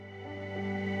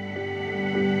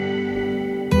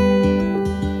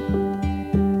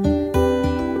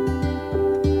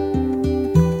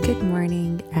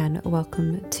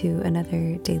to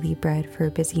another Daily Bread for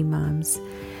Busy Moms,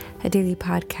 a daily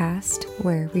podcast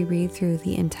where we read through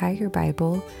the entire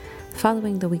Bible,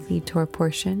 following the weekly Torah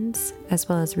portions, as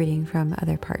well as reading from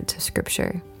other parts of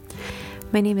Scripture.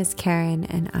 My name is Karen,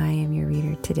 and I am your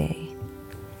reader today.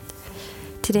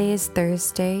 Today is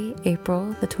Thursday,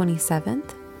 April the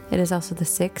 27th. It is also the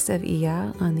 6th of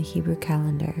Iyar on the Hebrew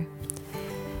calendar.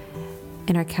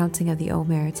 In our counting of the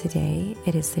Omer today,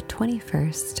 it is the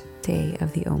 21st day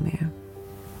of the Omer.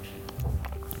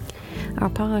 Our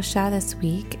parasha this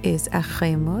week is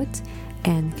Achemot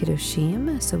and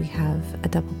Kedoshim, so we have a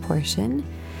double portion,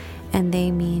 and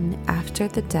they mean after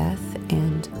the death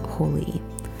and holy.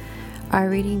 Our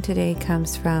reading today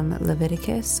comes from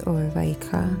Leviticus or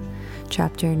Vayikra,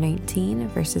 chapter 19,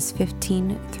 verses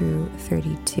 15 through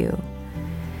 32.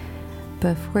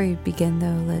 Before we begin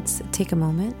though, let's take a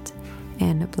moment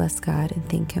and bless God and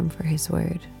thank Him for His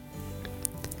word.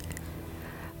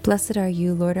 Blessed are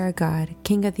you, Lord our God,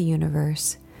 King of the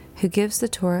universe, who gives the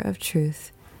Torah of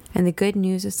truth and the good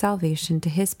news of salvation to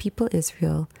His people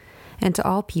Israel and to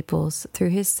all peoples through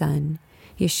His Son,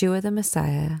 Yeshua the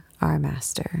Messiah, our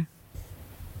Master.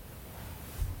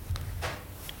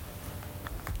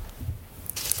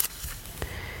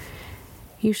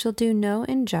 You shall do no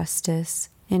injustice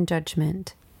in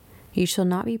judgment. You shall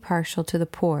not be partial to the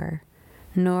poor,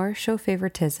 nor show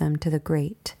favoritism to the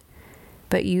great.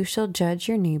 But you shall judge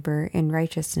your neighbor in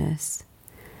righteousness.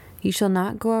 You shall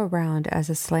not go around as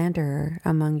a slanderer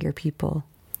among your people.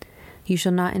 You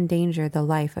shall not endanger the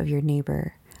life of your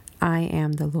neighbor. I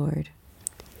am the Lord.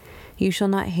 You shall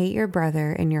not hate your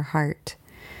brother in your heart.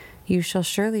 You shall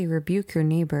surely rebuke your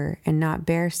neighbor and not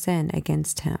bear sin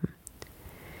against him.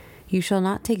 You shall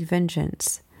not take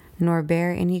vengeance, nor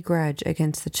bear any grudge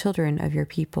against the children of your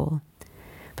people.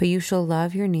 But you shall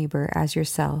love your neighbor as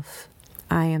yourself.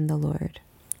 I am the Lord.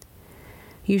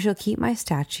 You shall keep my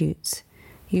statutes.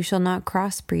 You shall not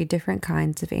crossbreed different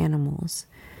kinds of animals.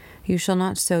 You shall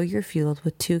not sow your field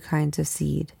with two kinds of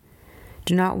seed.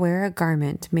 Do not wear a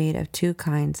garment made of two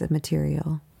kinds of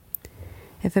material.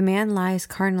 If a man lies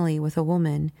carnally with a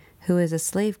woman who is a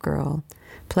slave girl,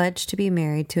 pledged to be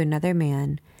married to another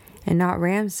man, and not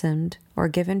ransomed or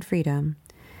given freedom,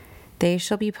 they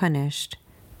shall be punished.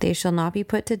 They shall not be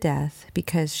put to death,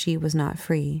 because she was not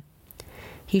free.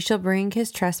 He shall bring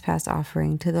his trespass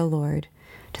offering to the Lord,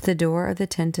 to the door of the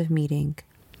tent of meeting,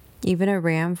 even a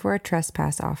ram for a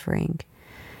trespass offering.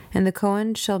 And the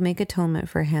Kohen shall make atonement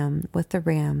for him with the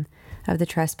ram of the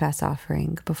trespass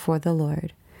offering before the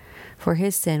Lord, for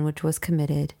his sin which was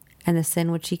committed, and the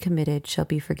sin which he committed shall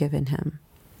be forgiven him.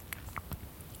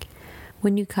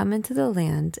 When you come into the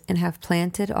land and have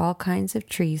planted all kinds of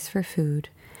trees for food,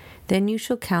 then you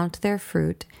shall count their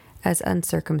fruit as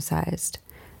uncircumcised.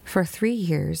 For 3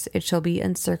 years it shall be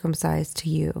uncircumcised to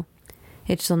you.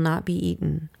 It shall not be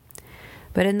eaten.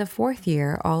 But in the 4th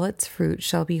year all its fruit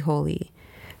shall be holy,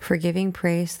 for giving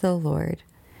praise to the Lord.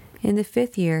 In the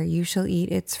 5th year you shall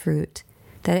eat its fruit,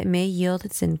 that it may yield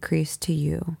its increase to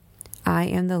you. I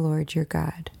am the Lord your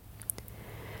God.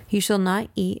 You shall not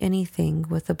eat anything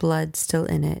with the blood still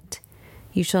in it.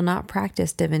 You shall not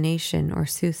practice divination or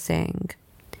soothsaying.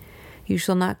 You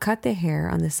shall not cut the hair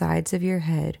on the sides of your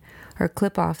head or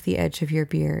clip off the edge of your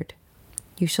beard.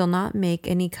 You shall not make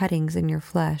any cuttings in your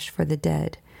flesh for the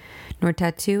dead, nor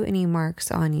tattoo any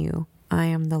marks on you. I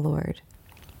am the Lord.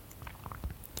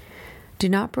 Do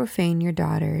not profane your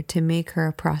daughter to make her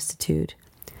a prostitute,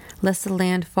 lest the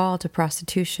land fall to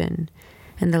prostitution,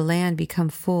 and the land become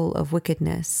full of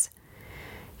wickedness.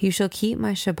 You shall keep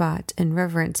my Shabbat and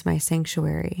reverence my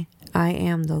sanctuary. I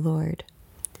am the Lord.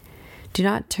 Do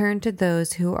not turn to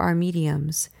those who are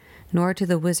mediums, nor to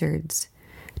the wizards.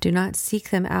 Do not seek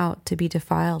them out to be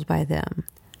defiled by them.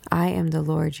 I am the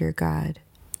Lord your God.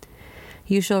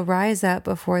 You shall rise up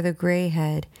before the gray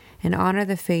head and honor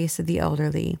the face of the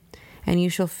elderly, and you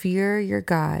shall fear your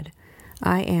God.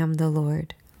 I am the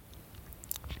Lord.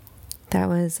 That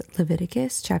was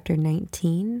Leviticus chapter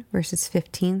 19, verses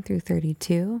 15 through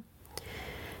 32.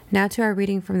 Now to our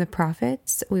reading from the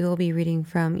prophets. We will be reading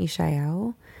from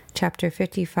Yeshayahu, chapter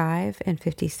 55 and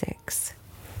 56.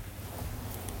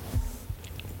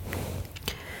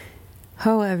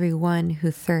 Ho, everyone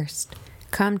who thirsts,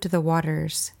 come to the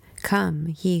waters. Come,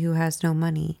 he who has no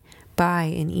money, buy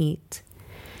and eat.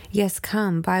 Yes,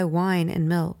 come, buy wine and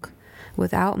milk,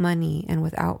 without money and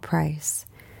without price.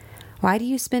 Why do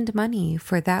you spend money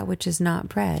for that which is not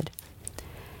bread,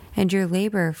 and your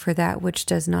labor for that which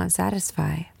does not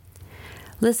satisfy?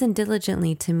 Listen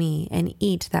diligently to me and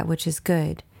eat that which is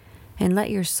good, and let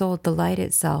your soul delight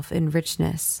itself in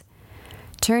richness.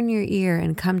 Turn your ear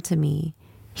and come to me.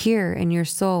 Hear, and your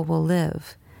soul will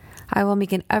live. I will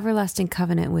make an everlasting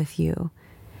covenant with you,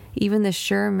 even the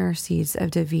sure mercies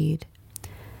of David.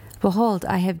 Behold,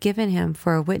 I have given him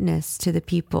for a witness to the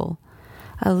people,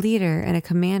 a leader and a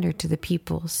commander to the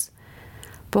peoples.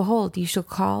 Behold, you shall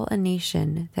call a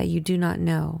nation that you do not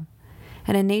know,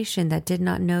 and a nation that did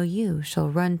not know you shall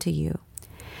run to you,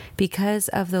 because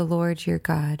of the Lord your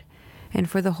God, and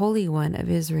for the Holy One of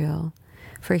Israel,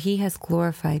 for he has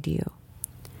glorified you.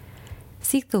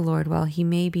 Seek the Lord while he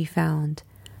may be found.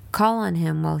 Call on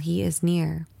him while he is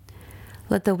near.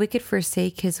 Let the wicked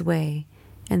forsake his way,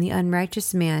 and the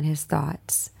unrighteous man his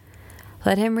thoughts.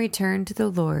 Let him return to the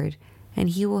Lord, and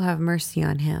he will have mercy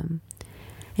on him,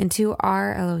 and to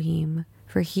our Elohim,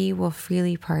 for he will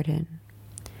freely pardon.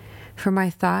 For my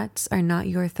thoughts are not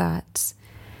your thoughts,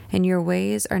 and your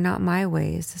ways are not my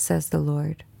ways, says the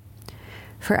Lord.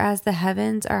 For as the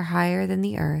heavens are higher than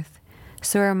the earth,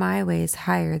 so are my ways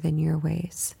higher than your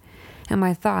ways, and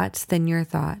my thoughts than your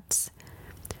thoughts.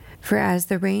 For as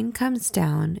the rain comes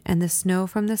down and the snow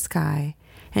from the sky,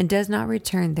 and does not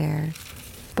return there,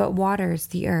 but waters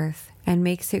the earth, and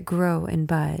makes it grow and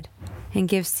bud, and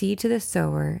gives seed to the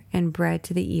sower and bread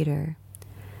to the eater,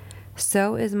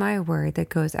 so is my word that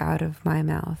goes out of my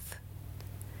mouth.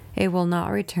 It will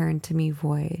not return to me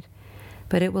void,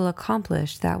 but it will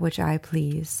accomplish that which I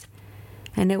please,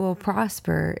 and it will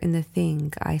prosper in the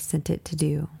thing I sent it to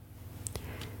do.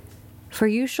 For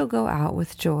you shall go out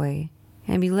with joy,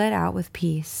 and be led out with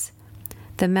peace.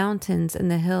 The mountains and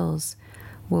the hills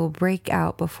will break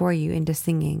out before you into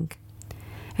singing,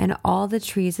 and all the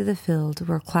trees of the field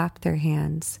will clap their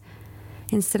hands.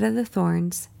 Instead of the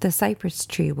thorns, the cypress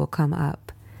tree will come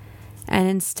up, and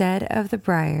instead of the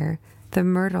brier, the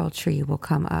myrtle tree will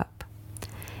come up.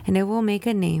 And it will make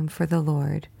a name for the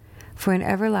Lord, for an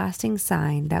everlasting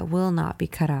sign that will not be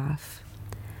cut off.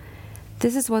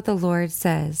 This is what the Lord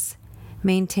says: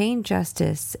 maintain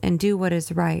justice and do what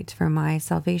is right, for my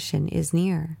salvation is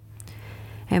near,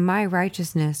 and my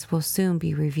righteousness will soon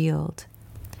be revealed.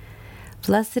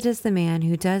 Blessed is the man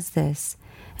who does this,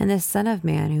 and the Son of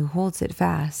Man who holds it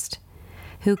fast,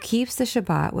 who keeps the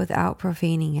Shabbat without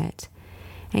profaning it,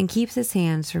 and keeps his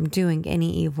hands from doing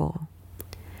any evil.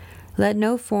 Let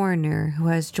no foreigner who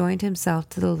has joined himself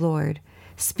to the Lord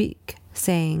speak,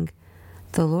 saying,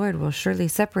 the Lord will surely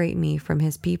separate me from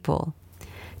his people.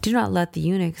 Do not let the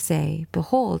eunuch say,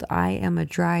 behold, I am a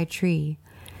dry tree.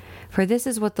 For this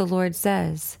is what the Lord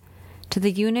says: to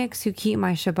the eunuchs who keep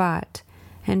my Shabbat,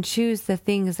 and choose the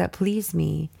things that please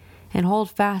me, and hold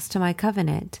fast to my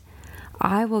covenant,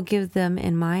 I will give them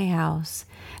in my house,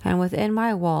 and within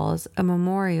my walls, a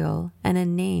memorial and a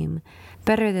name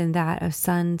better than that of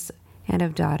sons and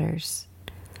of daughters.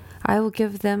 I will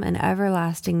give them an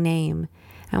everlasting name,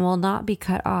 and will not be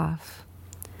cut off.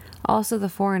 Also the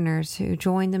foreigners who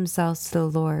join themselves to the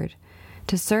Lord,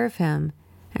 to serve him,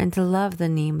 and to love the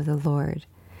name of the Lord,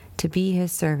 to be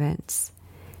his servants.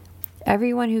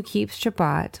 Everyone who keeps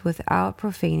Shabbat without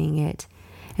profaning it,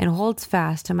 and holds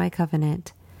fast to my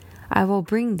covenant, I will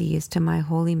bring these to my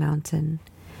holy mountain,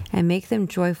 and make them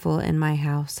joyful in my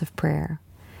house of prayer.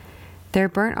 Their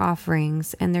burnt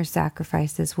offerings and their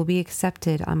sacrifices will be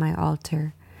accepted on my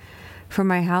altar, for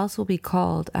my house will be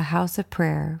called a house of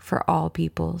prayer for all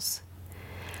peoples.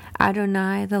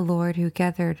 Adonai, the Lord who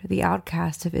gathered the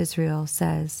outcast of Israel,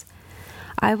 says,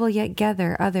 I will yet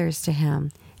gather others to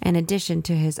him, in addition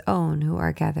to his own who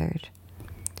are gathered.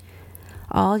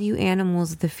 All you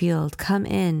animals of the field, come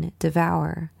in,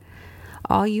 devour.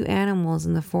 All you animals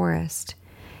in the forest,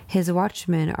 his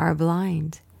watchmen are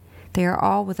blind. They are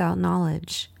all without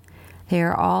knowledge. They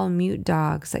are all mute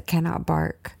dogs that cannot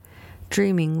bark,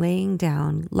 dreaming, laying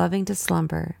down, loving to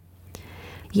slumber.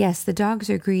 Yes, the dogs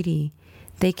are greedy.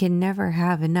 They can never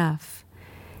have enough.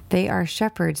 They are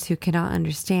shepherds who cannot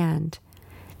understand.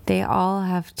 They all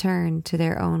have turned to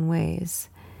their own ways,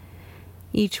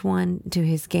 each one to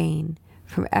his gain,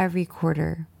 from every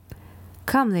quarter.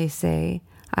 Come, they say,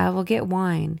 I will get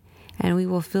wine, and we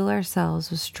will fill ourselves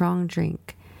with strong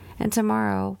drink, and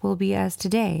tomorrow will be as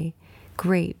today,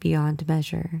 great beyond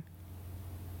measure.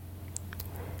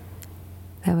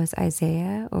 That was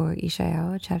Isaiah or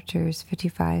Ishayahu, chapters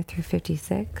 55 through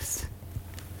 56.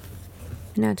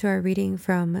 Now to our reading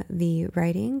from the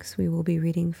writings, we will be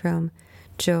reading from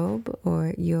Job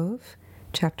or Yov,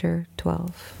 chapter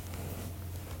 12.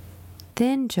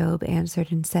 Then Job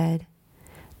answered and said,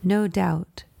 No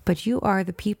doubt, but you are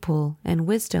the people, and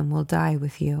wisdom will die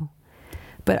with you.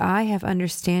 But I have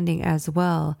understanding as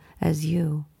well as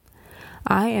you.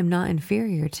 I am not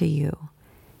inferior to you.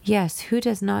 Yes, who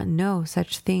does not know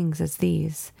such things as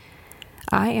these?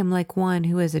 I am like one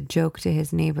who is a joke to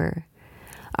his neighbor.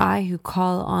 I who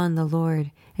call on the Lord,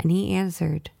 and he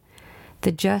answered.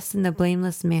 The just and the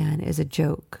blameless man is a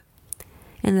joke.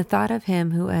 In the thought of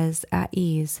him who is at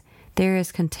ease, there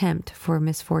is contempt for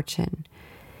misfortune.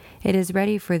 It is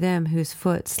ready for them whose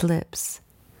foot slips.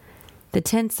 The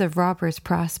tents of robbers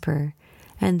prosper,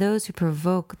 and those who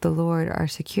provoke the Lord are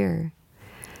secure,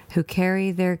 who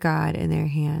carry their God in their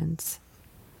hands.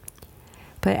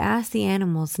 But ask the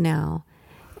animals now,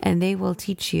 and they will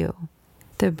teach you,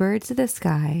 the birds of the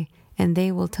sky, and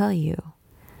they will tell you.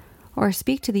 Or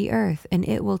speak to the earth, and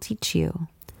it will teach you.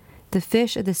 The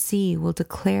fish of the sea will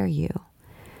declare you.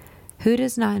 Who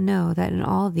does not know that in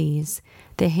all these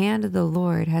the hand of the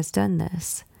Lord has done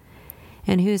this?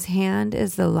 In whose hand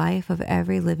is the life of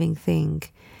every living thing,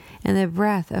 and the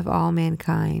breath of all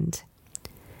mankind?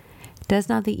 Does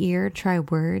not the ear try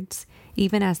words,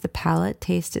 even as the palate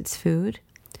tastes its food?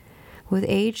 With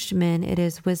aged men it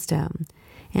is wisdom,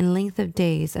 and length of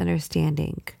days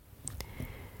understanding.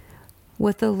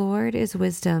 With the Lord is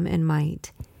wisdom and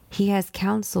might. He has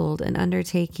counseled an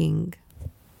undertaking.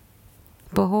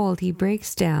 Behold, he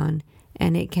breaks down,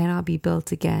 and it cannot be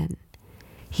built again.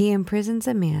 He imprisons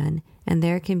a man, and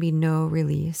there can be no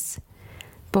release.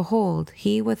 Behold,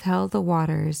 he withheld the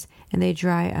waters, and they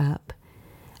dry up.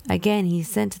 Again he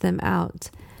sent them out,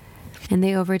 and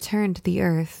they overturned the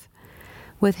earth.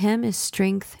 With him is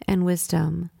strength and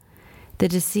wisdom. The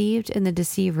deceived and the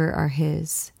deceiver are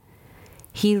his.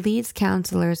 He leads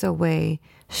counselors away,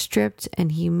 stripped,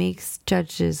 and he makes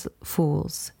judges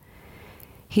fools.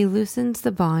 He loosens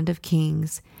the bond of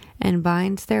kings, and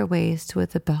binds their waist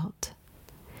with a belt.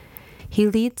 He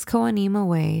leads Kohanim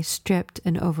away, stripped,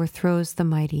 and overthrows the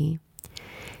mighty.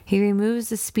 He removes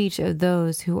the speech of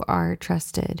those who are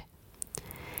trusted,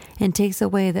 and takes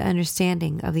away the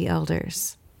understanding of the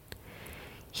elders.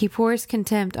 He pours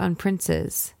contempt on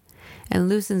princes, and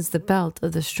loosens the belt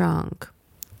of the strong.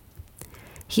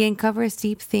 He uncovers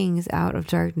deep things out of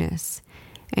darkness,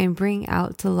 and brings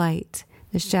out to light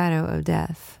the shadow of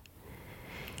death.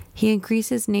 He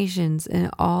increases nations, and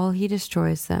all he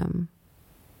destroys them.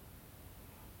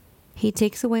 He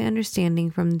takes away understanding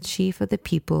from the chief of the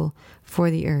people for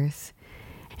the earth,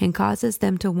 and causes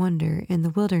them to wander in the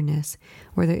wilderness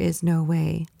where there is no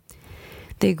way.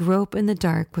 They grope in the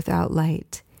dark without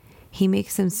light. He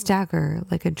makes them stagger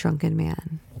like a drunken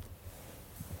man.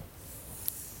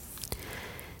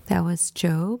 That was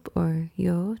Job, or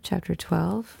Job, chapter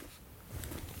 12.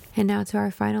 And now to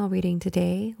our final reading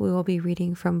today. We will be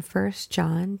reading from 1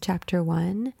 John chapter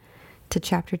 1 to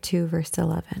chapter 2, verse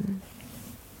 11.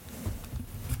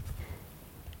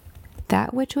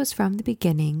 That which was from the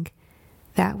beginning,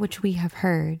 that which we have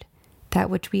heard, that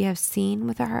which we have seen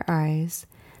with our eyes,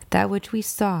 that which we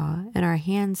saw and our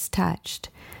hands touched,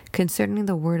 concerning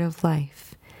the word of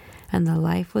life. And the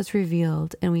life was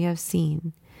revealed, and we have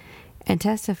seen, and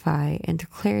testify and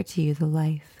declare to you the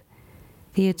life,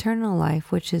 the eternal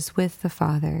life which is with the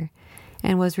Father,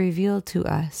 and was revealed to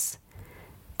us.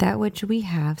 That which we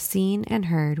have seen and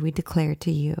heard we declare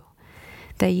to you,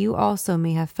 that you also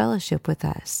may have fellowship with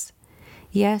us.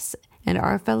 Yes, and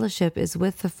our fellowship is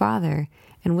with the Father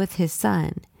and with his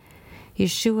Son,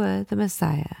 Yeshua the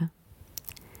Messiah.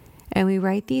 And we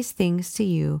write these things to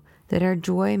you, that our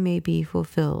joy may be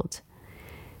fulfilled.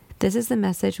 This is the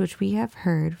message which we have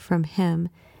heard from him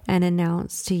and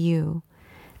announced to you,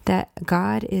 that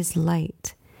God is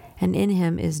light, and in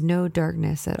him is no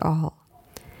darkness at all.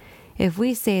 If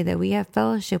we say that we have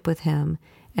fellowship with him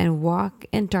and walk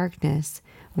in darkness,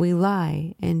 we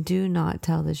lie and do not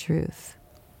tell the truth.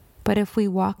 But if we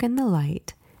walk in the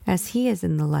light, as he is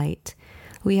in the light,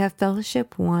 we have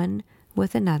fellowship one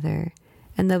with another,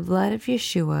 and the blood of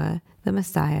Yeshua, the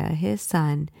Messiah, his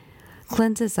Son,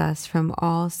 cleanses us from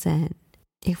all sin.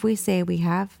 If we say we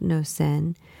have no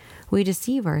sin, we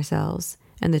deceive ourselves,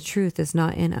 and the truth is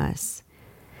not in us.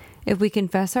 If we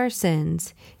confess our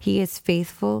sins, he is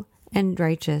faithful and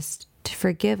righteous to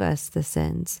forgive us the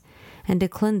sins, and to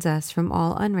cleanse us from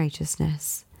all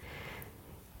unrighteousness.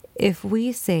 If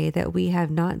we say that we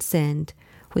have not sinned,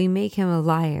 we make him a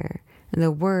liar, and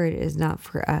the word is not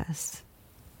for us.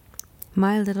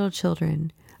 My little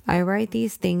children, I write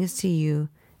these things to you,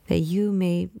 that you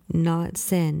may not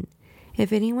sin.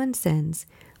 If anyone sins,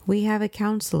 we have a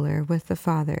counselor with the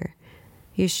Father,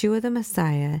 Yeshua the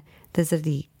Messiah, the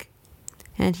Tzaddik.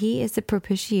 And he is the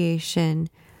propitiation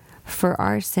for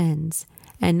our sins,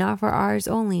 and not for ours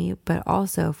only, but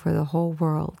also for the whole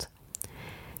world.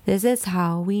 This is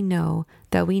how we know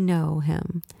that we know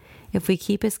him, if we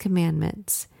keep his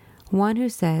commandments. One who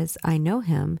says, I know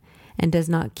him, and does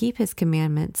not keep his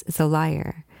commandments is a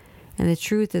liar, and the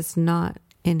truth is not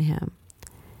in him.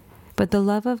 But the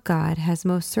love of God has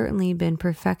most certainly been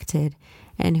perfected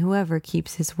in whoever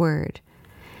keeps his word.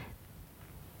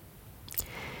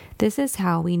 This is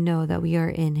how we know that we are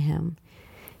in him.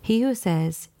 He who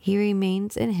says he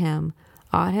remains in him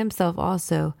ought himself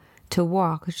also to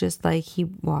walk just like he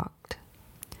walked.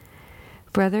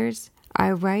 Brothers,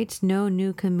 I write no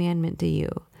new commandment to you,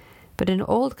 but an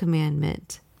old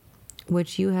commandment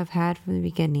which you have had from the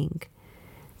beginning.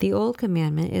 The old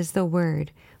commandment is the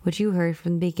word which you heard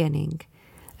from the beginning.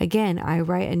 Again, I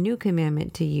write a new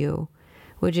commandment to you,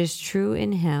 which is true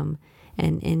in him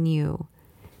and in you,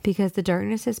 because the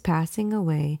darkness is passing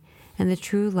away and the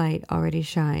true light already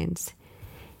shines.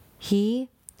 He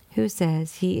who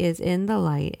says he is in the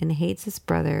light and hates his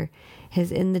brother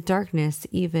is in the darkness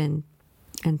even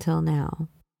until now.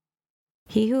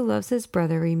 He who loves his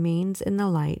brother remains in the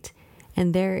light,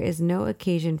 and there is no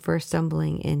occasion for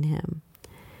stumbling in him.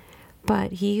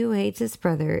 But he who hates his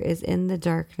brother is in the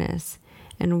darkness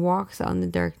and walks on the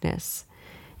darkness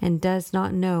and does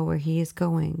not know where he is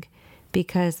going,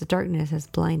 because the darkness has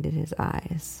blinded his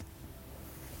eyes.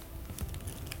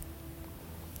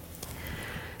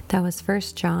 That was 1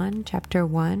 John chapter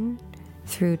 1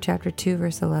 through chapter 2,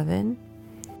 verse 11.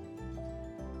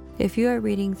 If you are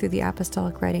reading through the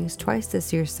apostolic writings twice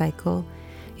this year's cycle,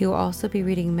 you will also be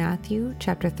reading Matthew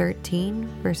chapter 13,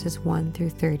 verses 1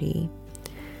 through 30.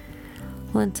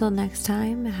 Well, until next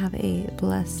time, have a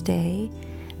blessed day.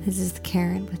 This is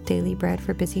Karen with Daily Bread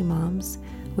for Busy Moms,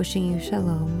 wishing you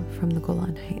shalom from the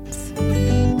Golan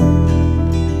Heights.